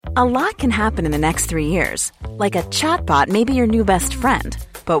A lot can happen in the next 3 years. Like a chatbot may be your new best friend.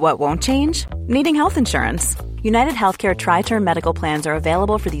 But what won't change? Needing health insurance. United Healthcare Tri-Term Medical Plans are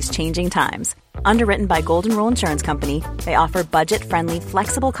available for these changing times. Underwritten by Golden Rule Insurance Company, they offer budget-friendly,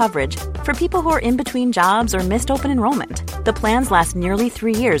 flexible coverage for people who are in between jobs or missed open enrollment. The plans last nearly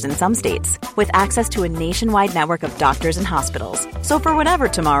 3 years in some states, with access to a nationwide network of doctors and hospitals. So for whatever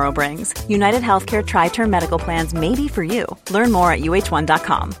tomorrow brings, United Healthcare Tri-Term Medical Plans may be for you. Learn more at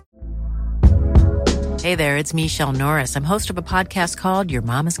uh1.com. Hey there, it's Michelle Norris. I'm host of a podcast called Your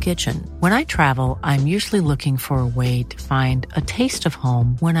Mama's Kitchen. When I travel, I'm usually looking for a way to find a taste of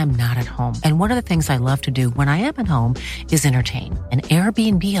home when I'm not at home. And one of the things I love to do when I am at home is entertain. And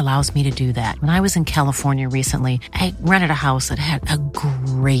Airbnb allows me to do that. When I was in California recently, I rented a house that had a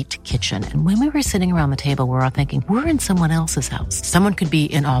great kitchen. And when we were sitting around the table, we were all thinking, we're in someone else's house. Someone could be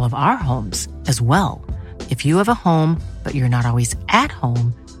in all of our homes as well. If you have a home, but you're not always at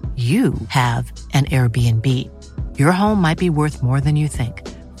home, you have an Airbnb. Your home might be worth more than you think.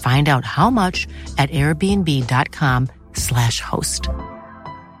 Find out how much at airbnb.com/host.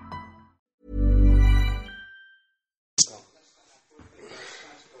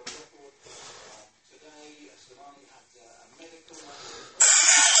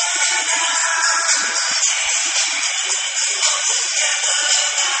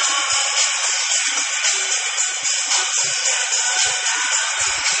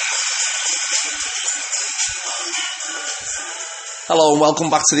 Hello and welcome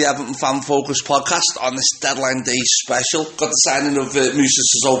back to the Everton Fan Focus podcast on this deadline day special. Got the signing of Moussa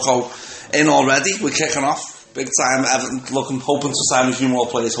Sissoko in already. We're kicking off big time. Everton hoping to sign a few more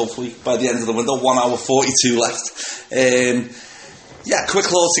players hopefully by the end of the window. 1 hour 42 left. Quick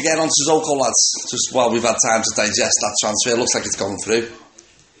thoughts again on Sissoko, lads. Just while we've had time to digest that transfer. Looks like it's gone through.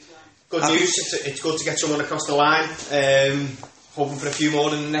 Good news. It's good to get someone across the line. Hoping for a few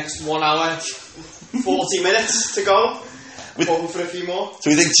more in the next 1 hour 40 minutes to go. Hoping for a few more. So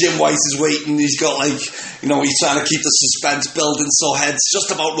we think Jim White is waiting. He's got he's trying to keep the suspense building so heads just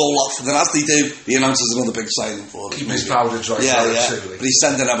about roll off. And then as they do, he announces another big signing for him. Keep his powder dry. Yeah. But he's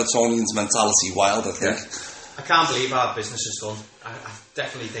sending Evertonians' mentality wild, I think. Yeah. I can't believe our business is done. I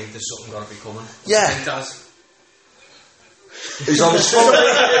definitely think there's something got to be coming. Yeah. I think it does. He's on the spot.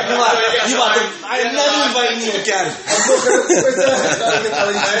 I'm never inviting you again. I'm looking at Twitter.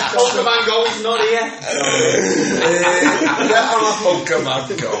 Pokemon Go is not here. Pokemon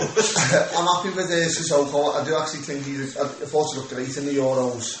Go. I'm happy with Sissoko. I do actually think I thought he looked great in the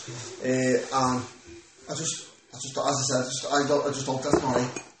Euros. And I just don't that's not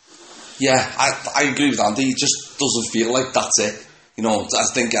right. Yeah, I agree with Andy. It just doesn't feel like that's it. I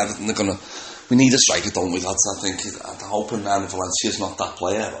think Everton are gonna. We need a striker, don't we, lads? I think I'm hoping Valencia's not that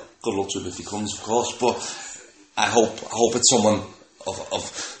player. Good luck to him if he comes, of course. But I hope it's someone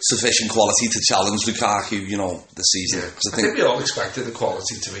of sufficient quality to challenge Lukaku, this season. Yeah, I think we all expected the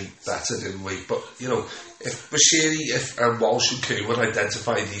quality to be better, didn't we? But if Bashiri, and Walsh and Koeman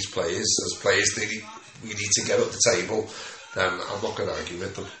identify these players as players we need to get up the table, then I'm not going to argue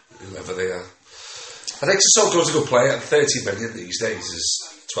with them, whoever they are. I think Sissoko's a good player. 30 million these days is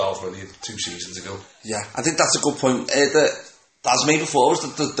 12 million 2 seasons ago. Yeah, I think that's a good point. As made before,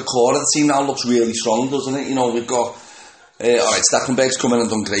 the core of the team now looks really strong, doesn't it? We've got Stekelenburg's come in and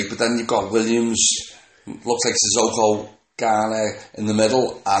done great, but then you've got Williams, looks like Sissoko, Garner in the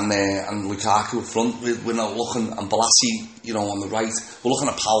middle, and Lukaku up front. We're now looking, and Balassi, on the right. We're looking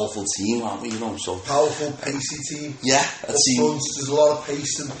at a powerful team, aren't we? Powerful, pacey team. Yeah, up front, there's a lot of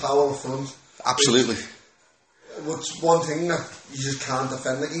pace and power up front. Absolutely. What's one thing that you just can't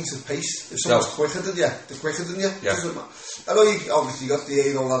defend against is pace. If someone's quicker than you, they're quicker than you. Yeah. I know you obviously got the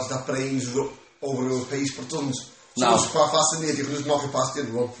Aino lads that brains over those pace, but someone's quite fast in the you can just knock it past you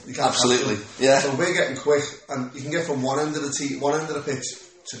and run. You can't. Absolutely. Yeah. So we're getting quick, and you can get from one end of the pitch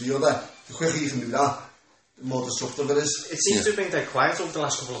to the other. The quicker you can do that, the more disruptive it is. It seems to have been dead quiet over the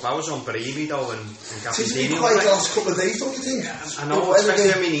last couple of hours on Barevi though, and Gabbiadini. It seems to be quiet the last couple of days, don't you think? I know, especially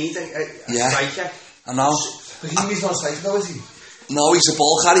when we need a striker. I know. But he's not a striker though, is he? No, he's a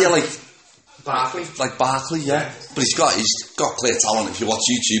ball carrier like Barkley. Like Barkley, yeah. But he's got clear talent if you watch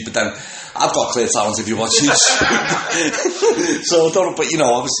YouTube, but then I've got clear talent if you watch YouTube. So I don't know, but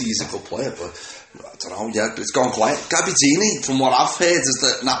obviously he's a good player, but I don't know, yeah, it's gone quiet. Gabbiadini, from what I've heard, is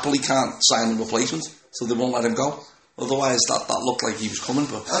that Napoli can't sign a replacement, so they won't let him go. Otherwise, that looked like he was coming.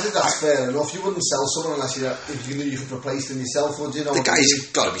 But I think that's fair enough. You wouldn't sell someone unless if you knew you could replace them yourself, would you? The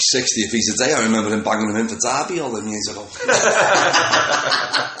guy's got to be 60 if he's a day. I remember him banging him in for Derby all them years ago.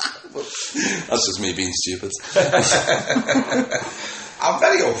 That's just me being stupid. I'm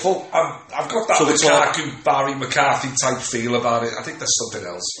very hopeful. I've got that Lukaku, Barry McCarthy type feel about it. I think there's something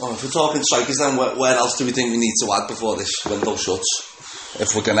else. Oh, if we're talking strikers, then where else do we think we need to add before this window shuts?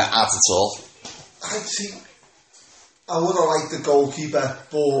 If we're going to add at all? I'd see. I would have liked the goalkeeper,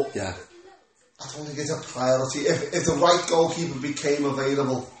 but yeah, I don't think it's a priority. If the right goalkeeper became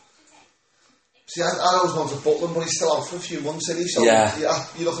available. See, I always wanted Butland, but he's still out for a few months, isn't he? So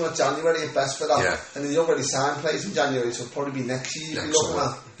you're looking at January at best for that. Yeah. And then you don't really sign players in January, so it'll probably be next year you'll be looking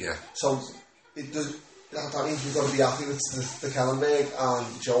at. Yeah. So that means we've got to be happy with the Kellenberg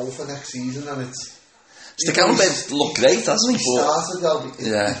and Joel for next season, and it's... Kellenberg looked great, hasn't he? He started well,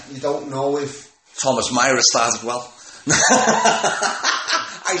 yeah. You don't know if... Thomas Myra started well.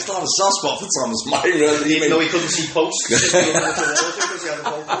 I still have a soft spot for Thomas Myra. Even though he couldn't see posts because he had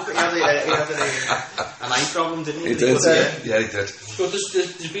an eye problem, didn't he? He did, yeah, he did. But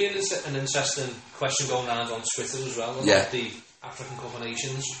there's been an interesting question going around on Twitter as well about the African Cup of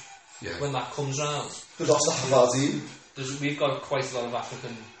Nations. Yeah. When that comes round, we've got quite a lot of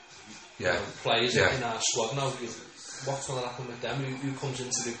African players in our squad now. What's going to happen with them? Who comes in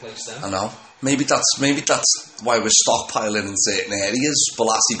to replace them? I know. Maybe that's why we're stockpiling in certain areas.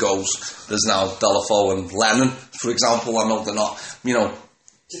 Balassi goes. There's now Delafo and Lennon, for example. I know they're not. You know. Do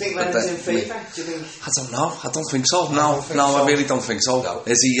you think Lennon's in favour? Do you think? I don't know. I don't think so. No, I really don't think so. No.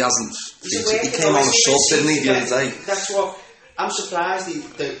 He hasn't. He came on a sub, didn't he, the other day? That's what I'm surprised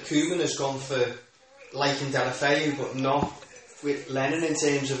that Koeman has gone for liking Delafeu, but not with Lennon in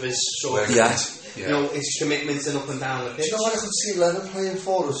terms of his sort of. You know, his commitment and up and down the pitch. Do you know what I could see Lennon playing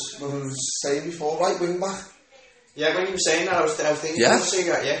for us when we were saying before? Right wing back. Yeah, when you were saying that, I was thinking about saying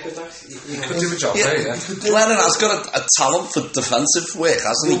that, because that, could do a job there, Lennon has got a talent for defensive work,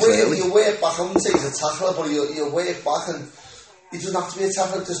 hasn't he, clearly? You work back, I wouldn't say he's a tackler, but you work back and he doesn't have to be a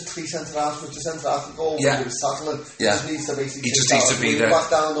tackler, just 3 centre-halves, with the centre-half to go when he was tackling. He just needs to basically be there. Back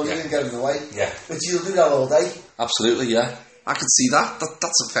down, don't even get in the way. Yeah. But he'll do that all day. Absolutely, yeah. I could see that.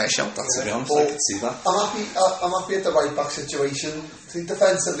 That's a fair shout, to be honest. I could see that. I'm happy at the right back situation. I think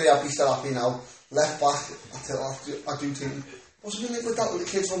defensively I'd be still happy now. Left back, I do think. Wasn't he with that little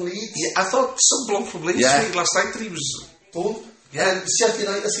kid from Leeds? Yeah, I thought some bloke from Leeds last night that he was done. Yeah. And Sheffield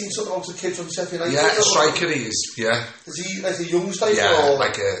United, I've seen something about a kid from Sheffield United. Yeah, a striker he is, yeah. Is he like a young striker? Yeah,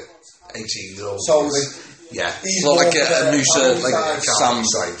 like a 18-year-old. So he's more like a Musa, like a Sam,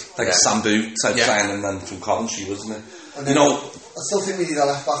 like a Sambu type signing than from Coventry, wasn't it? And then I still think we need a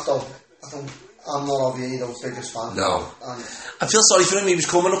left back though. I'm not Oviedo's biggest fan. No. I feel sorry for him. He was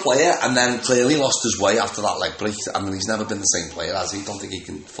coming a player and then clearly lost his way after that leg break. I mean, he's never been the same player, has he? Don't think he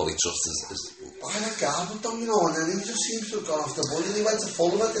can fully trust his... I like Garbutt though, you know, and then he just seems to have gone off the boil. He went to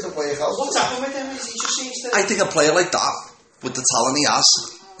Fulham and didn't work out. What's happened with him? He just seems to... I think a player like that, with the talent he has,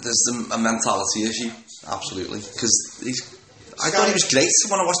 there's a mentality issue. Absolutely. Because I thought he was great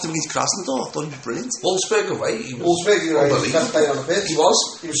when I watched him against Krasnodar. I thought he was brilliant. Wolfsburg away. He was the best player on the pitch. He was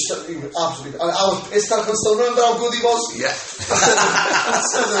absolutely. I was pissed. I can still remember how good he was. Yeah. I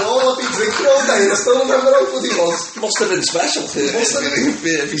said, I've been drinking all day and I still remember how good he was. Must have been special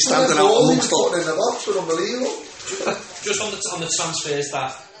if he's standing out amongst all. In the box were unbelievable. Just on the transfers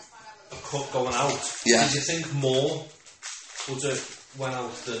that are going out, did you think more would have went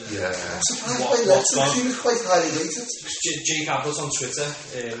out than I'm surprised by Letson. He was quite highly rated. Jake Ablett on Twitter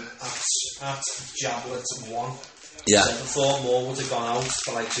at Jablet1 said I thought more would have gone out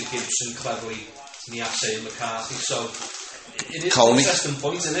for like Gibson, Cleverley, Niasse and McCarthy. So it is an interesting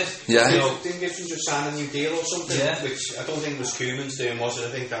point, isn't it? Yeah. You know, didn't Gibson just sign a new deal or something? Yeah. Which I don't think was Koeman's doing, was it? I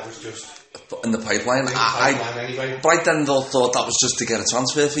think that was just in the pipeline. Anyway. But I then thought that was just to get a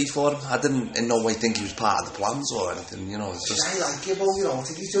transfer fee for him. I didn't in no way think he was part of the plans or anything, you know. It's just... I like him, you know, I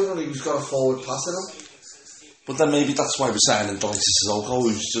think he's doing he's got a forward pass in him. But then maybe that's why we're signing Dolly Sissoko,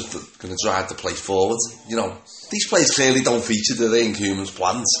 who's just going to drive the play forward. You know, these players clearly don't feature, do they, in Koeman's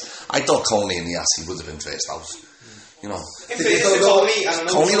plans? I thought Coney and Niasse would have been first out. You know, Coney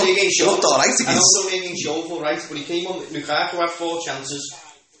looked alright against. I know against Yeovil, right? But he came on. Lukaku had 4 chances.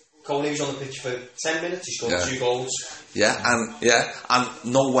 Coney was on the pitch for 10 minutes. He scored 2 goals. And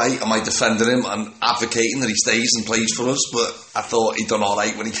no way am I defending him and advocating that he stays and plays for us. But I thought he'd done all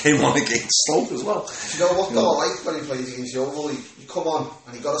right when he came on against Stoke as well. Do you know what though? I like when he played against Yeovil. He come on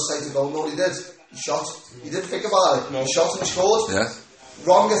and he got a sight to goal. No, he did. He shot. He didn't think about it. No. He shot and he scored. Yeah.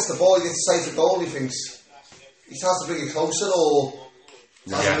 Ron gets the ball. He gets a sight to goal. And he thinks he has to bring it closer or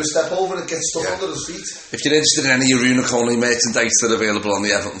And when we step over, it gets stuck under his feet. If you're interested in any Rooney Coney merchandise, they're available on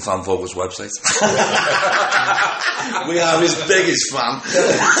the Everton Fan Focus website. We are his biggest fan.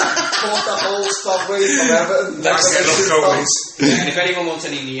 Bought the whole stock weight from Everton. And if anyone wants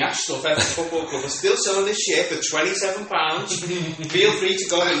any Niash stuff, Everton Football Club are still selling this shirt for £27. Feel free to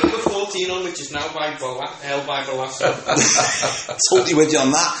go to number 14 on, which is now held by Boas. Totally with you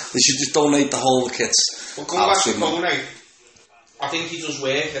on that. They should just donate the whole kits. But come back to Coney. I think he does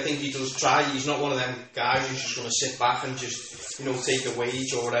work. I think he does try. He's not one of them guys who's just going to sit back and just, take a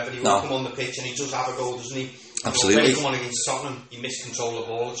wage or whatever. He will come on the pitch and he does have a goal, doesn't he? Absolutely. When he come on against Tottenham, he missed control of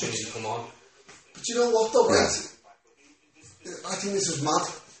the ball as soon as he come on. But you know what though, right? I think this is mad.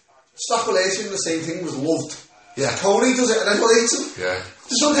 Stapulation, the same thing, was loved. Yeah. Coney does it and everyone hates him. Yeah.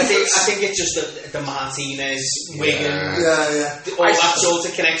 I think it's just the Martinez, Wigan, all that sort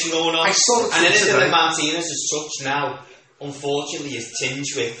of connection going on. And anything that Martinez has touched now, unfortunately, is tinged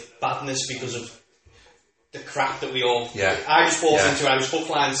with badness because of the crap that we all... Yeah. I was bought into it. I was hook,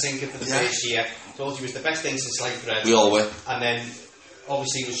 line and sinker for the first year. Told you it was the best thing since sliced bread. We all were. And then,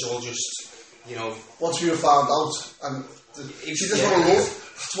 obviously, it was all just, Once we were found out, and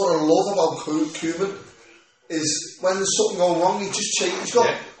that's what I love about Koeman, is when there's something going wrong, he just changes.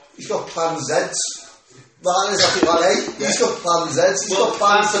 He's got plan Zs. Man is actually plan A. He's got plan Zs. He's got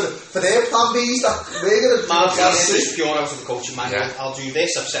plans for their plan Bs that we're going to do. Martinez is pure out of the coaching manual. I'll do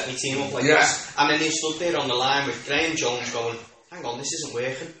this. I've set my team up like this. And then he stood there on the line with Graham Jones going, hang on, this isn't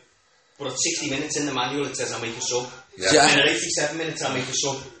working. But at 60 minutes in the manual it says I'll make a sub. And at 87 minutes I'll make a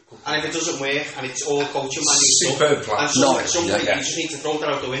sub. And if it doesn't work and it's all coaching manual stuff, and you just need to throw that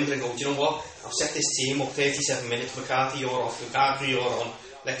out the window and go, do you know what? I've set this team up 37 minutes, McCarthy you're off, McCarthy you're on,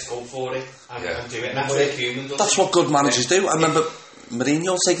 let's go for it and do it. And that's what Koeman does. That's what good managers do. I remember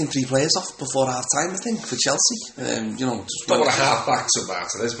Mourinho taking 3 players off before half time, I think, for Chelsea. Just don't want to half back to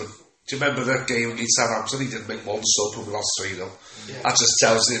Martinez, but do you remember that game against Southampton? He didn't make one sub and we lost 3-0. That just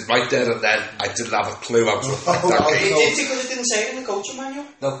tells you right there and then I didn't have a clue how to affect that game. Because it didn't say it in the coaching manual.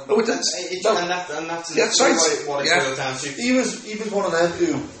 No, it didn't. And that's right. What it boiled down to. He was one of them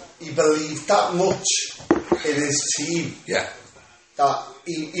who he believed that much in his team. Yeah. That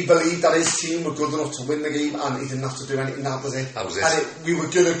he believed that his team were good enough to win the game and he didn't have to do anything. That was it. And we were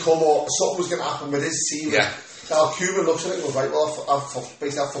going to come up, something was going to happen with his team. Yeah. Now Koeman looks at it and goes, right, well, I've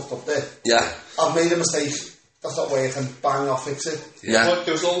fucked up there. Yeah. I've made a mistake. That's not working. Bang, I'll fix it. Yeah. But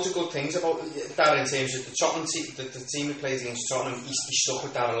there was loads of good things about that in terms of the Tottenham team, the team who played against Tottenham. He stuck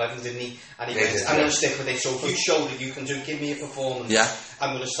with that 11, didn't he? And he went, I'm going to stick with it. So if you show that you can give me a performance,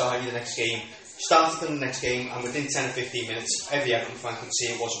 I'm going to start you the next game. Started in the next game, and within 10 or 15 minutes, every Everton fan could see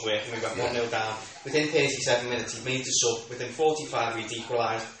it wasn't working. We went 1-0 down. Within 37 minutes, he made the sub. Within 45, he'd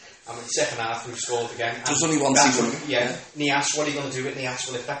equalised. And with the second half, we've scored again. There's only one season. Niash, what are you going to do with Niash?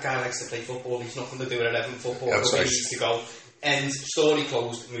 Well, if that guy likes to play football, he's nothing to do at 11 football. He needs to go. End, story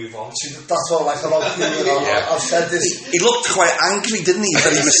closed, move on. That's what I like about Koeman. I've said this. He looked quite angry, didn't he,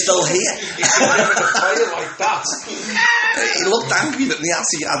 that he was still here? He's never a player like that. He looked angry that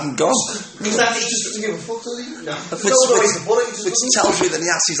Niasse hadn't gone. He just doesn't give a fuck, does he? No. Which tells me that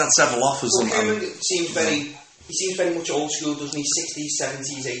Niasse's had several offers. Koeman seems very much old school, doesn't he? 60s,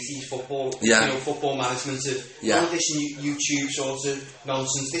 70s, 80s football. Football management of none of this YouTube sort of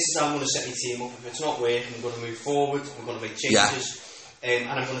nonsense. This is how I'm going to set my team up. If it's not working, I'm going to move forward. I'm going to make changes, and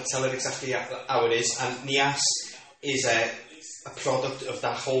I'm going to tell it exactly how it is. And Niasse is a product of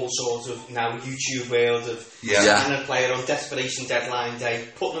that whole sort of now YouTube world of and a player on desperation deadline day,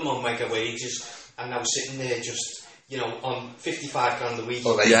 putting them on mega wages, and now sitting there just. On 55 grand a week.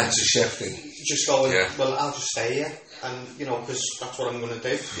 Oh, it's a shifting. Just going, well, I'll just stay here, and because that's what I'm going to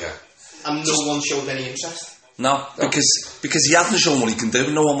do. Yeah. And no one showed any interest. No, because he hasn't shown what he can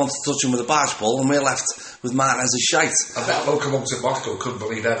do. No one wants to touch him with a barge ball, and we're left with Martinez as shite. I bet Lokomotiv Moscow couldn't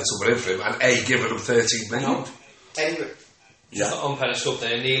believe Everton were in for him, and given him 13 million. No. Anyway. On Periscope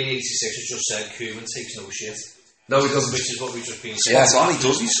there, nearly 86 has just said Koeman takes no shit. No, he doesn't. Which is what we've just been saying. Spot on, he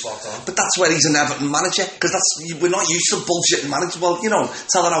does. But that's where he's an Everton manager, because we're not used to bullshitting managers. Well,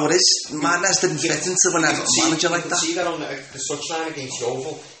 tell her how it is. Martinez didn't fit into an Everton manager like that. You can see that on the touchline against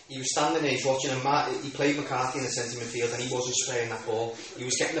Yeovil. He was standing there, he was watching he played McCarthy in the centre midfield, and he wasn't spraying that ball. He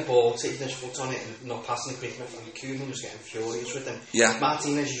was getting the ball, taking his foot on it, and not passing it quick enough. And Koeman was getting furious with him. Yeah.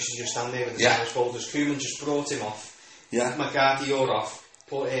 Martinez used to just stand there with the house boulders. Koeman just brought him off. Yeah. McCarthy, you're off.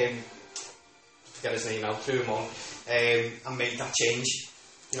 Put forget his name out, threw him on. And made that change.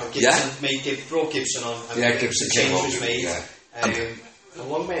 Gibson brought Gibson on. And Gibson the change was made. Yeah. A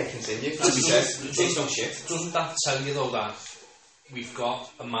long way to continue. As he says, it takes no shit. Doesn't that tell you though that we've got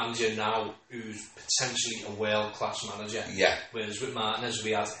a manager now who's potentially a world-class manager. Yeah. Whereas with Martinez,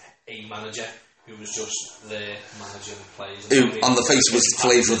 we had a manager who was just the manager of the players. Who, on the face, was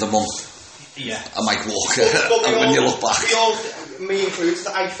flavour of the month. Yeah. And Mike Walker. And when you look back. Me included,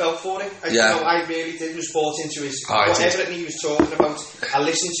 I felt for him. I really did. Was bought into his everything he was talking about. I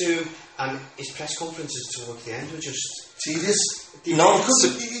listened to him, and his press conferences towards the end were just tedious. No, because do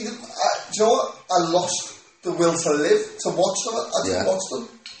you know what? I lost the will to live to watch them. I didn't watch them.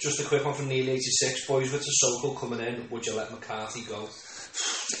 Just a quick one from Neil 86. Boys with Sissoko coming in. Would you let McCarthy go?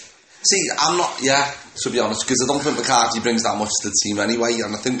 See, I'm not, to be honest, because I don't think McCarthy brings that much to the team anyway,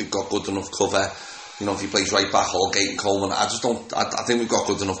 and I think we've got good enough cover. You know, if he plays right back, Holgate and Coleman, I think we've got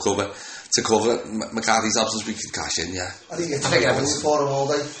good enough cover to cover McCarthy's absence. We could cash in, I think you get 20 million for him all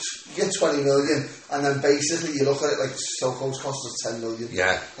day. You get 20 million, and then basically you look at it like Sissoko's cost us 10 million.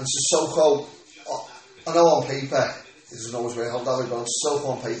 Yeah. And Sissoko, I know on paper, it doesn't always work out that way, but Sissoko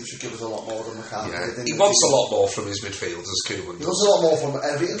on paper should give us a lot more than McCarthy. Yeah. He wants a lot more from his midfielders, Koeman. He wants a lot more from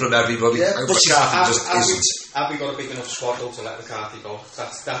everything. From everybody. Yeah. But McCarthy just isn't. Have we got a big enough squad though to let McCarthy go?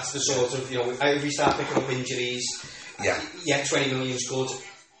 That's the sort of, if we start picking up injuries, 20 million's good,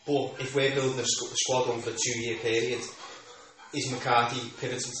 but if we're building a squad over a 2-year period, is McCarthy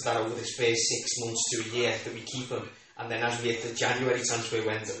pivotal to that over this first 6 months to a year that we keep him, and then as we hit the January transfer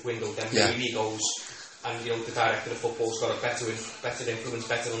window, then maybe he goes, and the director of football's got a better influence,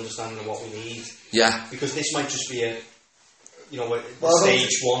 better understanding of what we need. Yeah. Because this might just be a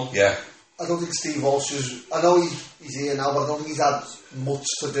stage one. Yeah. I don't think Steve Walsh is... I know he's here now, but I don't think he's had much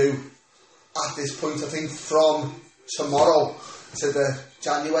to do at this point. I think from tomorrow to the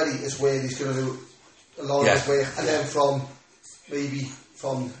January is where he's going to do a lot of his work, and then from the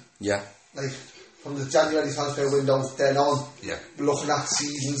January transfer window then on, we're looking at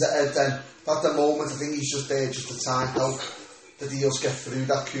seasons ahead then. But at the moment, I think he's just there just to time help the deals get through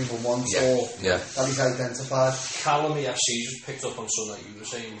that Koeman wants or that he's identified. Callum EFC just picked up on something that you were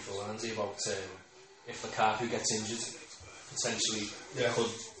saying before, Andy, about if Lukaku gets injured, potentially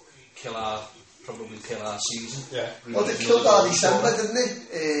could kill our season. Yeah. Well, they killed our December, didn't they?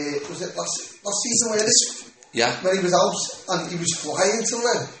 Was it last season when he was out and he was flying till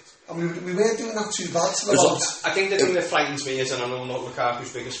then? And we weren't doing that too bad to the most. I think the thing that frightens me is, and I know I'm not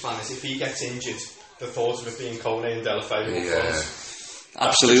Lukaku's biggest fan, is if he gets injured, the thought of it being Kone and Delafeu.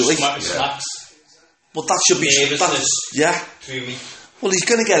 Absolutely. Slaps. But that should be nervousness. Through me. Well, he's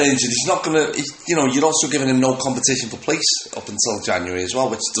going to get injured. He's not going to. You're also giving him no competition for place up until January as well,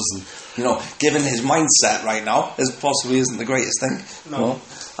 which doesn't. Given his mindset right now, possibly isn't the greatest thing. No.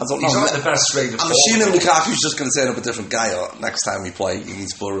 I don't know. He's not the best rate of I'm assuming Lukaku's just going to turn up a different guy next time we play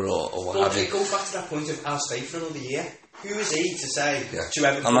against Borough or what have you. It goes back to that point of I'll stay for another year. Who is he to say to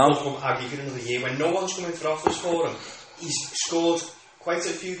Everton, I'll give you another year when no one's coming for offers for him? He's scored quite a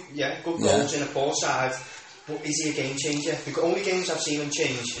few good goals in a poor side, but is he a game changer? The only games I've seen him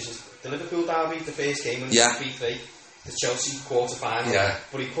change is the Liverpool derby, the first game, when he was 3-3, the Chelsea quarter-final,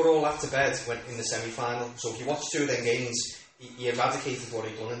 but he put all that to bed in the semi-final. So if you watch 2 of them games, he eradicated what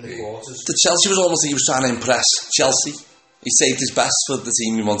he'd done in the quarters. The Chelsea was almost like he was trying to impress Chelsea. He saved his best for the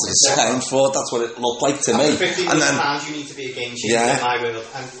team he wanted to sign for. That's what it looked like to me. £50 million, you need to be a game changer in my world.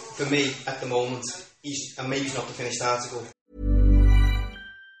 And for me, at the moment, he's not the finished article.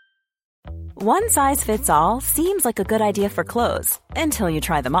 One size fits all seems like a good idea for clothes until you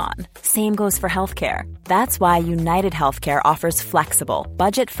try them on. Same goes for healthcare. That's why United Healthcare offers flexible,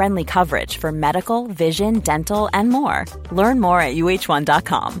 budget-friendly coverage for medical, vision, dental, and more. Learn more at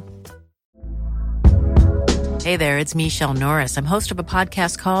uh1.com. Hey there, it's Michelle Norris. I'm host of a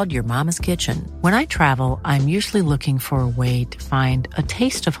podcast called Your Mama's Kitchen. When I travel, I'm usually looking for a way to find a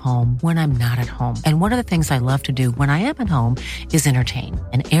taste of home when I'm not at home. And one of the things I love to do when I am at home is entertain.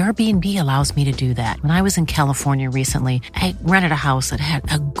 And Airbnb allows me to do that. When I was in California recently, I rented a house that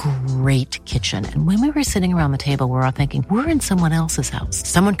had a great kitchen. And when we were sitting around the table, we were all thinking, we're in someone else's house.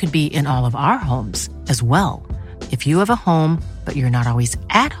 Someone could be in all of our homes as well. If you have a home, but you're not always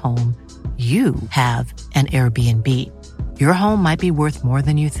at home, you have an Airbnb. Your home might be worth more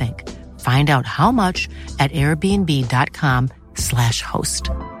than you think. Find out how much at airbnb.com/host.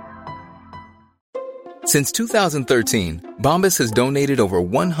 Since 2013, Bombas has donated over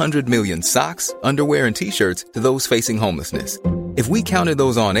 100 million socks, underwear, and T-shirts to those facing homelessness. If we counted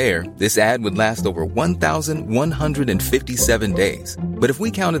those on air, this ad would last over 1,157 days. But if we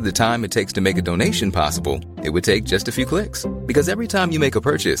counted the time it takes to make a donation possible, it would take just a few clicks. Because every time you make a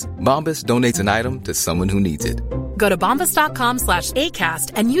purchase, Bombas donates an item to someone who needs it. Go to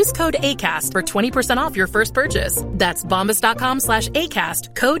bombas.com/ACAST and use code ACAST for 20% off your first purchase. That's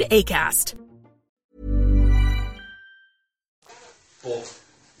bombas.com/ACAST, code ACAST. But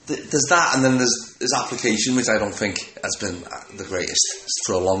there's that, and then there's his application, which I don't think has been the greatest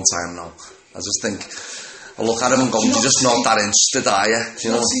for a long time now. I just think I look at him and go, you're just not that interested, are you? Do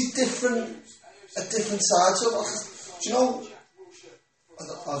you see a different side to it? Do you know?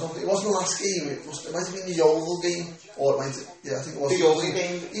 I don't think it wasn't the last game. It might have been the Yeovil game, or I think it was the Yeovil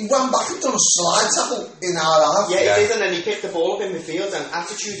game. He ran back and done a slide tackle in our half. Yeah, he did, and then he picked the ball up in midfield, and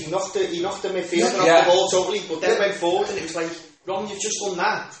attitude, he knocked the midfield off the ball totally, but then went forward, and it was like, Ron, you've just done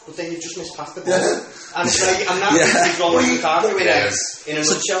that, but then you've just missed past the ball. And it's like, and that's wrong with Lukaku in a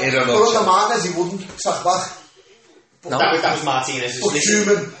nutshell. But on the Martinez, he wouldn't track back. But that was Martinez. But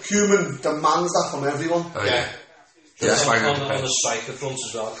Human demands that from everyone. On the striker front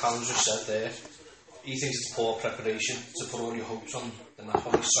as well, Callum just said there, he thinks it's poor preparation to put all your hopes on the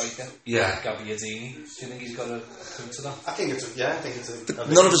Napoli striker, Gabbiadini. Do you think he's got a clue to that? I think it's a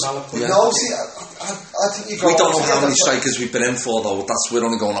none of us. No, see, I think we don't know how many strikers we've been in for, though. We're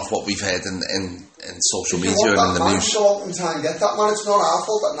only going off what we've heard in social media and in the news. If you want that man to go out and try and get that man, it's not our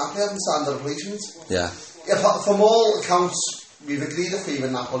fault that Napoli haven't signed the replacement. Yeah. From all accounts, we've agreed a fee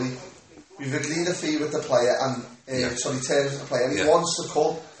with Napoli. We've agreed a fee with the player, and terms with the player, and he wants to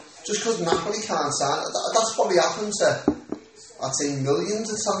come. Just because Napoli can't sign, that's probably happened to, I'd say, millions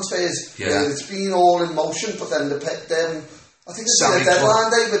of transfers. Where it's been all in motion, but then I think there's been a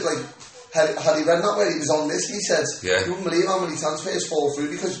deadline day with like Harry Redknapp where he was on this. He said, "You wouldn't believe how many transfers fall through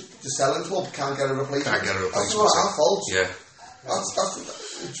because the selling club can't get a replacement." That's not our fault.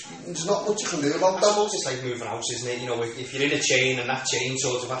 There's not much you can do about that. I suppose it's like moving house, isn't it? You know, if you're in a chain and that chain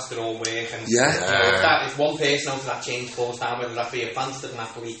sort of has to all work, and if one person out of that chain falls down, whether that be a fans at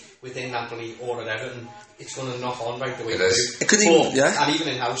Napoli, within Napoli, or at Everton, it's going to knock on right the way through. And even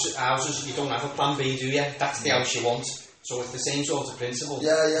in houses, you don't have a plan B, do you? That's the house you want. So it's the same sort of principle.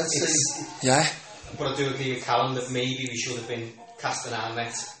 But I do agree with Callum that maybe we should have been casting our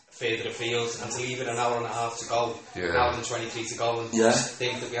net further afield, and to leave it an hour and a half to go, an hour and 23 to go, and just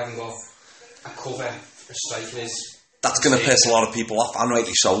think that we haven't got a cover for strikers. That's going to piss a lot of people off, and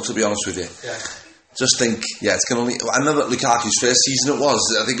rightly so, to be honest with you. Just think, it's going to. I remember Lukaku's first season.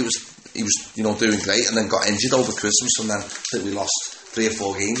 I think he was doing great, and then got injured over Christmas, and then I think we lost 3 or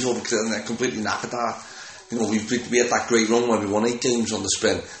 4 games over, and then completely knackered that. We had that great run where we won 8 games on the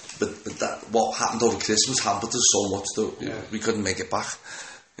spin, but what happened over Christmas hampered us so much that we couldn't make it back.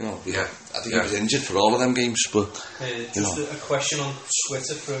 I think he was injured for all of them games, but just a question on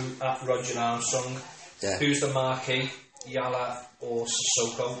Twitter from @Roger Armstrong. Who's the marquee, Yala or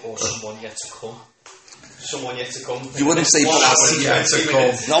Sissoko, or someone yet to come? Someone yet to come. You wouldn't say Balassi yet to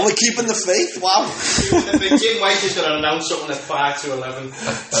come. No, we're keeping the faith. Wow. Jim White is going to announce something at 5 to 11.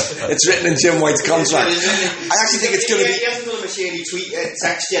 It's written in Jim White's contract. I actually think it's going to be. He hasn't done a Machine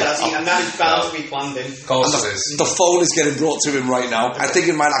text yet, has he? And that is bound to be planned in. Of course it is. The phone is getting brought to him right now. I think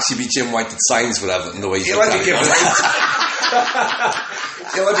it might actually be Jim White that signs for Everton the way he's like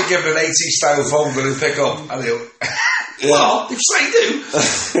He'll have to give him an 80s style phone that he'll pick up, and he'll. Well, if I do.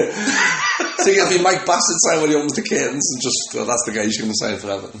 So it'll be Mike Bassett sign when he opens the curtains, and that's the guy who's going to sign for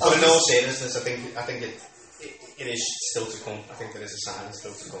Everton. But in all seriousness, I think it is still to come. I think there is a sign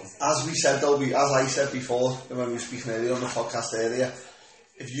still to come. As we said though, as I said before when we were speaking earlier on the podcast earlier,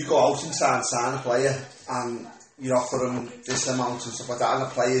 if you go out and sign a player and you offer him this amount and stuff like that, and the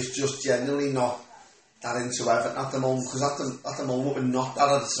player's just genuinely not that into Everton at the moment, because at the moment we're not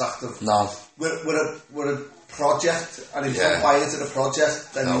that attractive. No, we're a project, and if you don't buy into the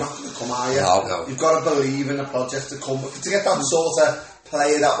project, then you're not going to come, are you? No. You've got to believe in the project to come. But to get that sort of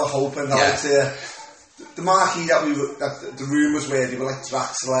player that we're hoping, the marquee that the rumours were, they were like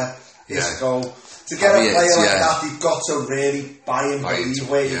Draxler, Isco. To get a player like that, you've got to really buy and believe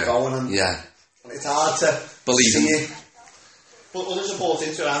where you're going, and it's hard to see it. But others have bought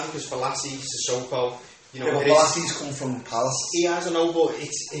into it, because Balassi, Sissoko, but Balassi's come from Palace. He has, I know, but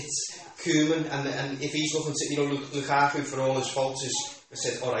it's Koeman, and if he's looking to, Lukaku, for all his faults, has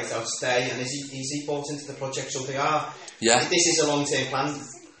said, all right, I'll stay, and is he bought into the project? So they are. If this is a long-term plan,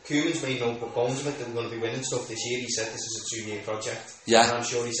 Koeman's made no bones of it that we're going to be winning stuff this year. He said this is a 2-year project. And I'm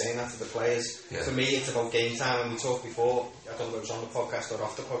sure he's saying that to the players. For me, it's about game time, and we talked before, I don't know if it was on the podcast or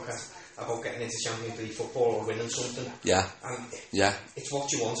off the podcast, about getting into Champions League football or winning something. And it's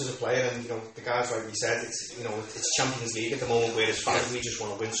what you want as a player, and the guys rightly said it's Champions League at the moment, where as fans we just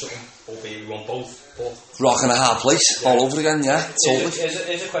want to win something, albeit we want both. Rock and a hard place all over again, totally.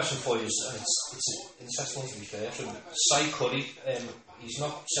 Here's a question for you, and it's an interesting one to be fair. From Sai Curry, he's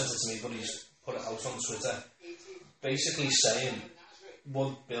not sent it to me, but he's put it out on Twitter, basically saying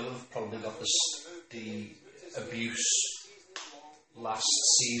would Bill have probably got the abuse last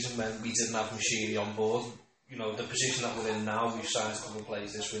season when we didn't have Machini on board? you know, the position that we're in now, we've signed a couple of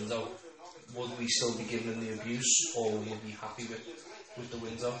players this window, would we still be giving them the abuse, or would we be happy with the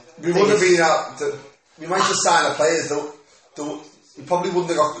window? We would have been we might have signed the players though. We probably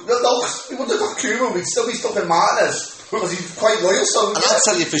wouldn't have got... No, we wouldn't have got Koeman. We'd still be stuck in Martinez because he's quite loyal. So, and I'll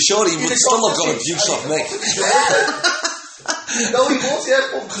tell you for sure, he would still have got abuse off Nick. No, he would,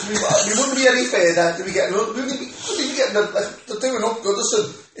 yeah, because we wouldn't be any further. We wouldn't be getting they're doing up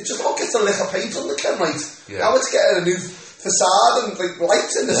Goodison. It just all gets a lick of paint on the Ken Wright. Yeah. Now it's getting a new facade and like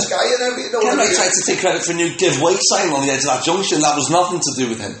lights in the sky and everything. Ken Wright tried to take credit for a new giveaway sign on the edge of that junction. That was nothing to do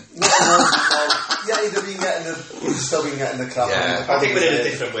with him. No. Yeah, we'd still been getting the crap. Yeah. I think we're in a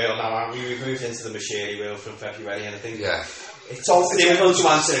different world now. We've moved into the Machiri world from February, and I think it's difficult to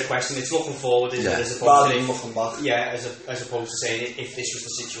answer a question. It's looking forward, isn't it? As opposed to looking back. Yeah, as opposed to saying if this was the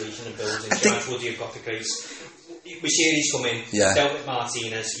situation and Bill's in charge, would you have got the grace? Machiri's come in, dealt with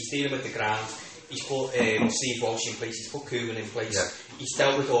Martinez, he's dealing with the ground. He's put Steve Walsh in place, he's put Koeman in place, he's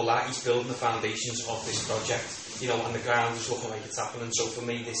dealt with all that, he's building the foundations of this project, you know, and the ground is looking like it's happening. So for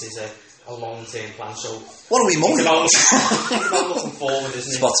me, this is a long-term plan. So what are we moaning about? It's about looking forward,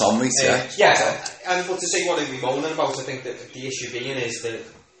 isn't it? Spot on, mate. But to say what are we moaning about, I think that the issue being is that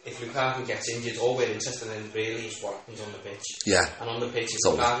if Lukaku gets injured, all we're interested in really is what happens on the pitch. Yeah. And on the pitch, if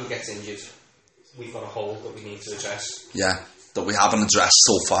Lukaku gets injured, we've got a hole that we need to address. Yeah, that we haven't addressed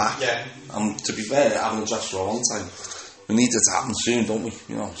so far. Yeah. And to be fair, haven't addressed for a long time. We need it to happen soon, don't we?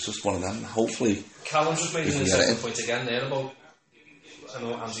 You know, it's just one of them. Hopefully. Callum's just made an interesting point again there about, I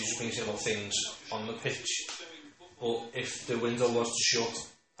know Andy's just been saying about things on the pitch, but if the window was to shut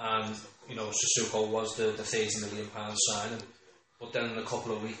and, you know, Sissoko was the £30 million signing, but then in a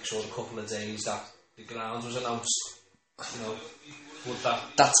couple of weeks or a couple of days that the ground was announced, you know, would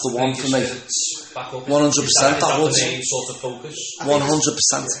that's the one for me. 100%. That was the main sort of focus.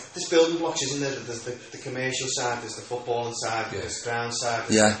 100%. There's building blocks, isn't there? There's the commercial side, there's the footballing side, there's the ground side,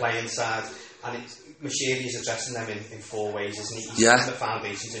 there's the playing side, and Machiri is addressing them in 4 ways, isn't he? He's putting the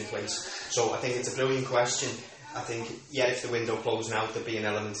foundations in place. So I think it's a brilliant question. I think, if the window closed now, there'd be an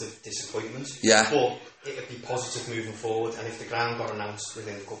element of disappointment. Yeah. But it'd be positive moving forward, and if the ground got announced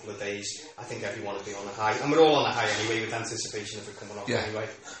within a couple of days, I think everyone would be on a high. And we're all on a high anyway, with anticipation of it coming off anyway.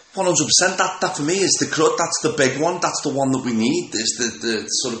 100%. That for me is the crud. That's the big one. That's the one that we need. Is the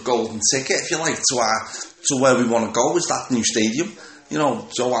sort of golden ticket, if you like, to where we want to go. Is that new stadium? You know,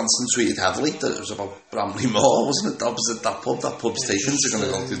 Joe Hansen tweeted heavily that it was about Bramley Moor, wasn't it? Opposite that pub. That pub's stations are going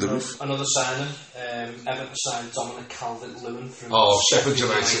to go through the roof. Another signing. Everton signed Dominic Calvert-Lewin from Sheffield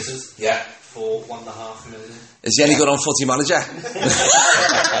United. Yeah. For £1.5 million. Is he any good on Footy Manager?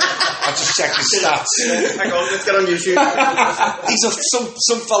 I'll just check his stats. Hang on, let's get on YouTube.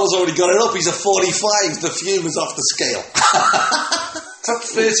 Some fella's already got it up. He's a 45. The fume is off the scale.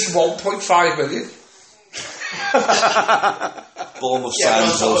 That's 31.5 million. Bournemouth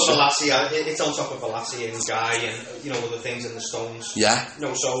signs it's on top of Velassi and Guy and, you know, other things in the Stones. Yeah.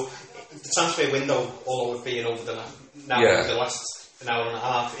 No, so the transfer window, although it's being over the last an hour and a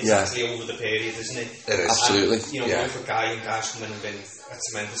half, is actually over the period, isn't it? It is. Absolutely. And, you know, going for Guy, and Guy's coming and been a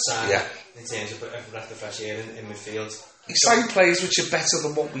tremendous sign in terms of a breath of fresh air in midfield. He signed players which are better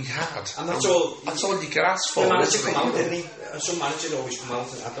than what we had. And that's all you can ask for. The manager come out, didn't he? And some manager always come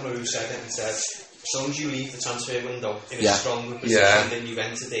out, and I don't know who said it, and said, as long as you leave the transfer window in a stronger position than you've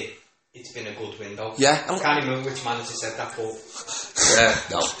entered it, it's been a good window. Yeah. I can't remember which manager said that, but...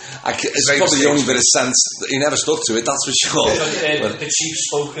 No. It's probably the only bit of sense. He never stuck to it, that's for sure. The chief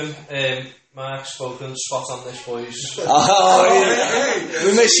spoken, Mark spoken, spot on this, boys.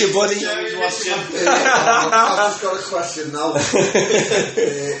 We miss you, buddy. I've just got a question now.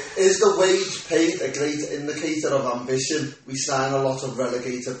 Is the wage paid a great indicator of ambition? We sign a lot of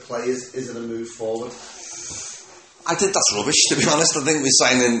relegated players. Is it a move forward? I think that's rubbish, to be honest. I think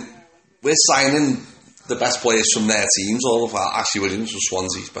we're signing the best players from their teams. All of our Ashley Williams was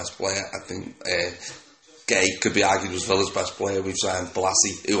Swansea's best player. I think Gay could be argued was Villa's best player. We've signed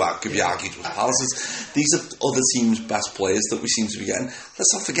Balassi, who could be argued was Palace's. These are other teams' best players that we seem to be getting.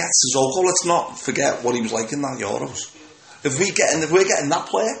 Let's not forget Sissoko. Let's not forget what he was like in that Euros. If we're getting that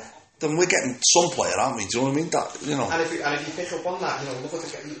player, then we're getting some player, aren't we? Do you know what I mean? That, you know. And if you pick up on that, you know, look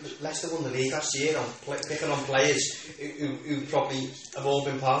at Leicester won the league last year on picking on players who probably have all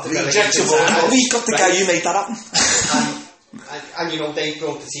been part of it. We got the guy who made that happen. And you know, they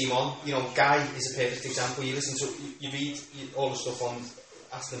brought the team on. You know, Guy is a perfect example. You listen to, you read all the stuff on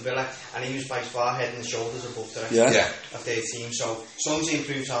Aston Villa, and he was by far head and shoulders above the rest of their team. So, as long as he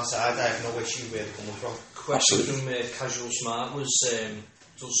improves our side, I have no issue where they're coming from. Question from Casual Smart was,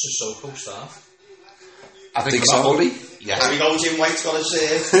 does Sissoko start? I think so. Yeah. There we go, Jim White's got his...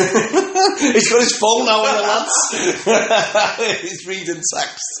 He's got his phone now in the lads. He's reading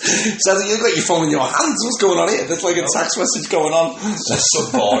text. So you've got your phone in your hands. What's going on here? There's like a text message going on. There's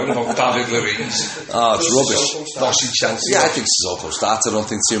some boring about David Luiz. Oh, it's rubbish. Lost in Chelsea. Yeah, I think Sissoko starts. I don't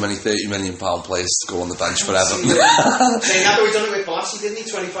think too many £30 million players to go on the bench forever. Saying that, but he done it with Balassi, didn't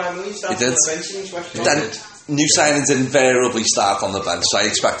he? 25 million started on the bench in West Brom. Then new signings invariably start on the bench, so I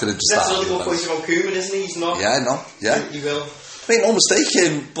expected him to start. That's another good point about Koeman, isn't he? He's not. Yeah. He will. Make no mistake,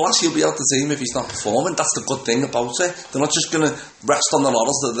 Balassi will be out the team if he's not performing. That's the good thing about it. They're not just going to rest on their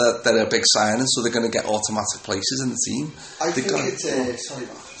laurels that they're a big signing, so they're going to get automatic places in the team. I think it's sorry,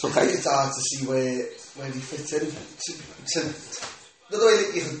 Matt. It's okay. I think it's hard to see where he fits in. The way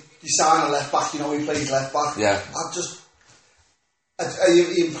that you sign a left back, he plays left back. Yeah.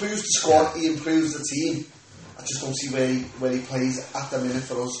 He improves the squad. He improves the team. I just don't see where he plays at the minute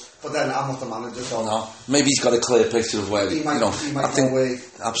for us. But then I'm not the manager, so no. Maybe he's got a clear picture of where he might I think go away.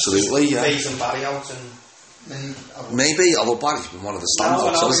 Absolutely, yeah. Phase and Barry out and. Maybe, although Barry's been one of the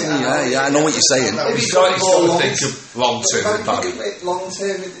standouts, hasn't he? Yeah, I know what you're saying. He's got to think of long term. Long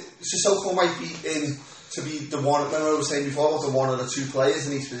term, Sissoko might be in to be the one. Remember I was saying before about the one or the two players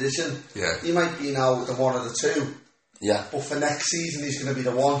in each position. Yeah, he might be now the one or the two. Yeah, but for next season he's going to be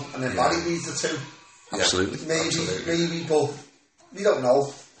the one, and then Barry needs the two. Absolutely, maybe, but we don't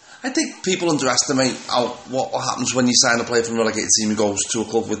know. I think people underestimate what happens when you sign a player from a relegated team who goes to a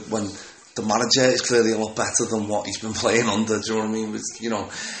club when the manager is clearly a lot better than what he's been playing under. Do you know what I mean? With,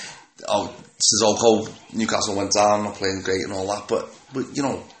 Sissoko, Newcastle went down, not playing great and all that, but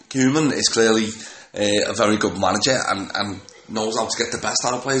Koeman is clearly a very good manager and knows how to get the best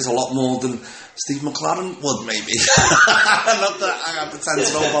out of players a lot more than Steve McLaren would, maybe. Not that I pretend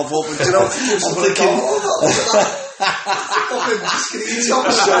to know about football, but I'm thinking.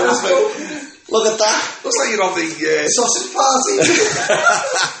 Look at that. Looks like you're on the sausage party.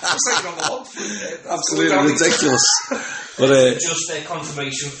 Looks like you're on the log. Absolutely ridiculous. But just a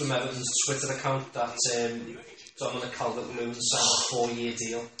confirmation from Everton's Twitter account that Dominic Calvert-Lewin signed a 4-year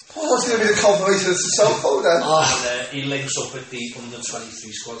deal. Oh, it's going to be the confirmation of Sissoko then. And he links up with the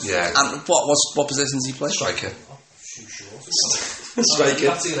under-23 squad. Yeah. And what positions he play? Striker. Too short. Striker.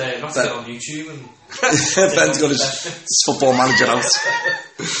 Not to get on YouTube and Ben's got his football manager out.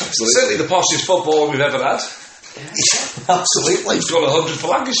 Certainly the poshest football we've ever had. Absolutely. He's got 100 for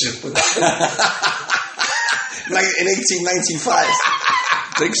Lancashire. In 1895.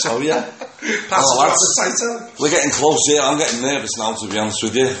 I think so, yeah. We're getting close here. I'm getting nervous now, to be honest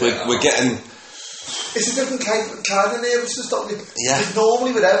with you. We're getting... It's a different kind of nervousness, don't we? Yeah. Because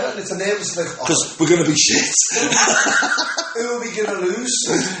normally with Everton, it's a nervousness like... Because we're going to be shit. Who are we going to lose?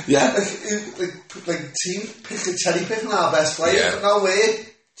 Yeah. Like cherry picking our best players, but now we're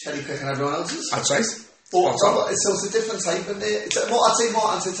cherry picking everyone else's. That's right. But it's a different type in there. I'd say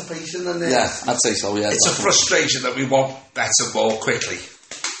more anticipation than there. Yeah, I'd say so, yeah. It's a frustration that we want better more quickly.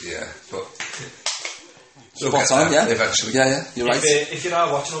 Yeah, but... Spot on, yeah. Eventually. Yeah, you're right. If you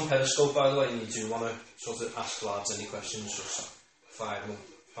are watching on Periscope, by the way, and you do want to sort of ask lads any questions, just fire them.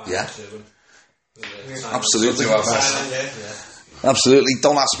 Absolutely. Yeah. Absolutely.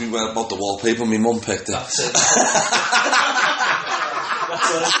 Don't ask me about the wallpaper. My mum picked it. That's it.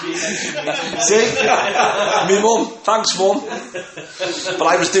 See? My mum. Thanks, mum. But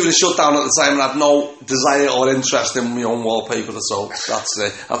I was doing a shutdown at the time and I had no desire or interest in my own wallpaper, so that's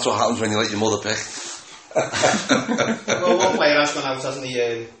what happens when you let your mother pick. Well, one player has gone out, hasn't he?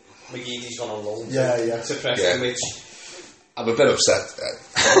 McGee's gone on loan. Yeah. To Preston, which... I'm a bit upset.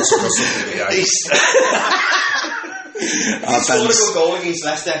 He scored a good goal against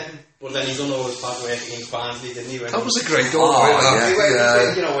Leicester, but then he's done all his bad work against Barnsley, didn't he? That was a great goal.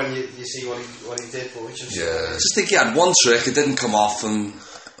 When you see what he did, but which was... I just think he had one trick, it didn't come off, and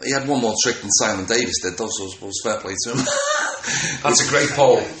he had one more trick than Simon Davis did, though, so it was fair play to him. That's a great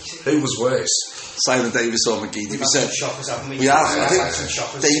poll. Who was worse? Simon Davis or McGee? We've had some shockers, haven't we? We have. I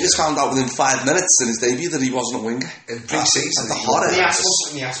think Davis found out within 5 minutes in his debut that he wasn't a winger. In pre-season. The horror. And he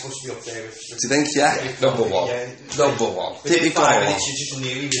has supposed to be up there. Do you think? Yeah. Number one. Number one. Within 5 minutes, you just knew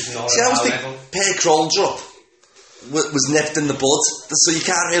he was not See, I was thinking, Per Krolldrup was nipped in the bud, so you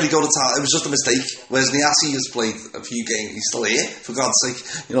can't really go to town. It was just a mistake. Whereas Niasse has played a few games, he's still here, for God's sake.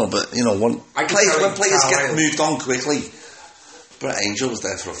 When players get moved on quickly. Brett Angel was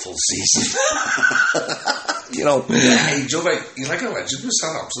there for a full season. Angel, mate, he's like a legend with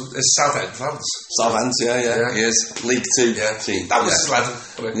Southampton. It's Southend fans. Southend, yeah. He is. League 2 team. That was his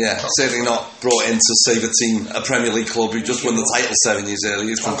legend. Yeah, certainly not brought in to save a team, a Premier League club who just won the title 7 years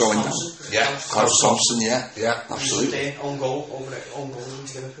earlier from going down. Yeah. Klaus Thompson, yeah. Absolutely. On goal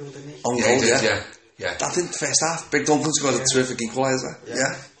into Liverpool, didn't he? On goal, yeah. Yeah. I think the first half, Big Duncan scored a terrific equaliser.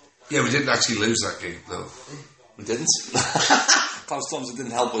 Yeah. Yeah, we didn't actually lose that game, though. We didn't. Klaus Thompson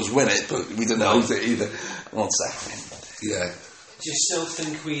didn't help us win it, but we didn't lose it either. 1 second. Yeah. Do you still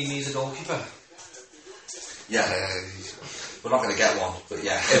think we need a goalkeeper? Yeah. We're not going to get one, but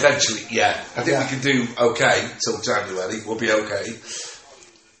yeah. Eventually, yeah. I think we can do okay till January. We'll be okay.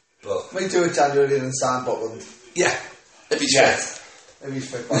 But we do it January and sign Butland. Yeah. If he's fit. If he's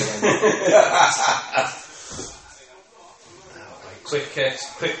fit by then.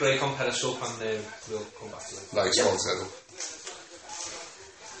 Quick break on Periscope and we'll come back to it. Nice one, Settle.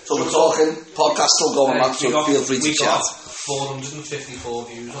 So we're talking, podcast still going on, so feel free to chat. 454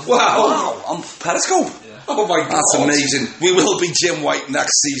 views on Wow, on Periscope? Yeah. Oh my God. That's amazing. We will be Jim White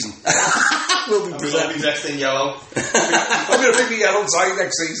next season. We'll be dressed in yellow. I'm going to bring the yellow tie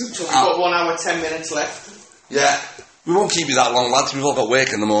next season. So we've got 1 hour, 10 minutes left. Yeah. We won't keep you that long, lads. We've all got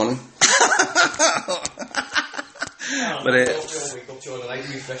work in the morning. But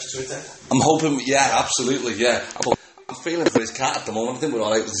I'm hoping, yeah, absolutely, yeah. I'm feeling for his cat at the moment. I think we're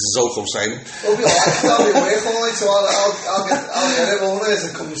alright with Sissoko signing. We'll be alright. I'll be away for night, so I'll get him on as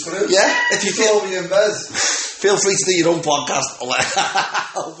it comes through. Yeah, if you feel me in bed. Feel free to do your own podcast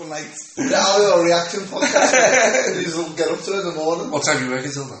overnight. Yeah, I'll do a reaction podcast. We'll get up to it in the morning. What time are you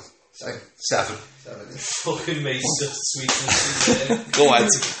working till then? 7. Fucking me, sweetness. Go ahead.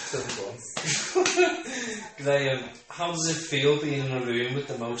 Graham, how does it feel being in a room with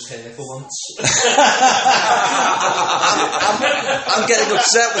the most hair for once? I'm getting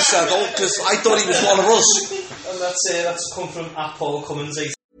upset with Settle because I thought he was one of us. And that's come from Paul Cummins.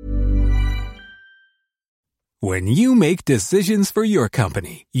 When you make decisions for your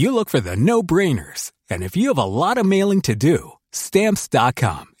company, you look for the no-brainers. And if you have a lot of mailing to do,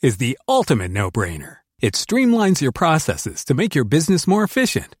 Stamps.com is the ultimate no-brainer. It streamlines your processes to make your business more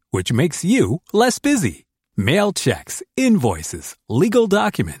efficient, which makes you less busy. Mail checks, invoices, legal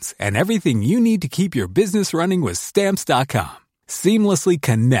documents, and everything you need to keep your business running with Stamps.com. Seamlessly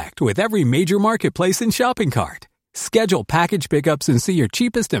connect with every major marketplace and shopping cart. Schedule package pickups and see your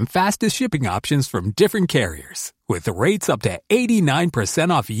cheapest and fastest shipping options from different carriers, with rates up to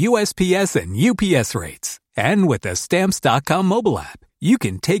 89% off USPS and UPS rates. And with the Stamps.com mobile app, you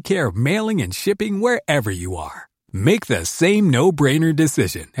can take care of mailing and shipping wherever you are. Make the same no-brainer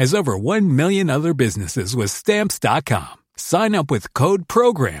decision as over 1 million other businesses with Stamps.com. Sign up with code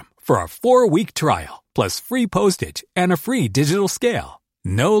PROGRAM for a 4-week trial, plus free postage and a free digital scale.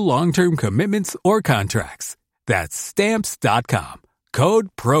 No long-term commitments or contracts. That's Stamps.com. Code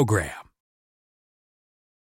PROGRAM.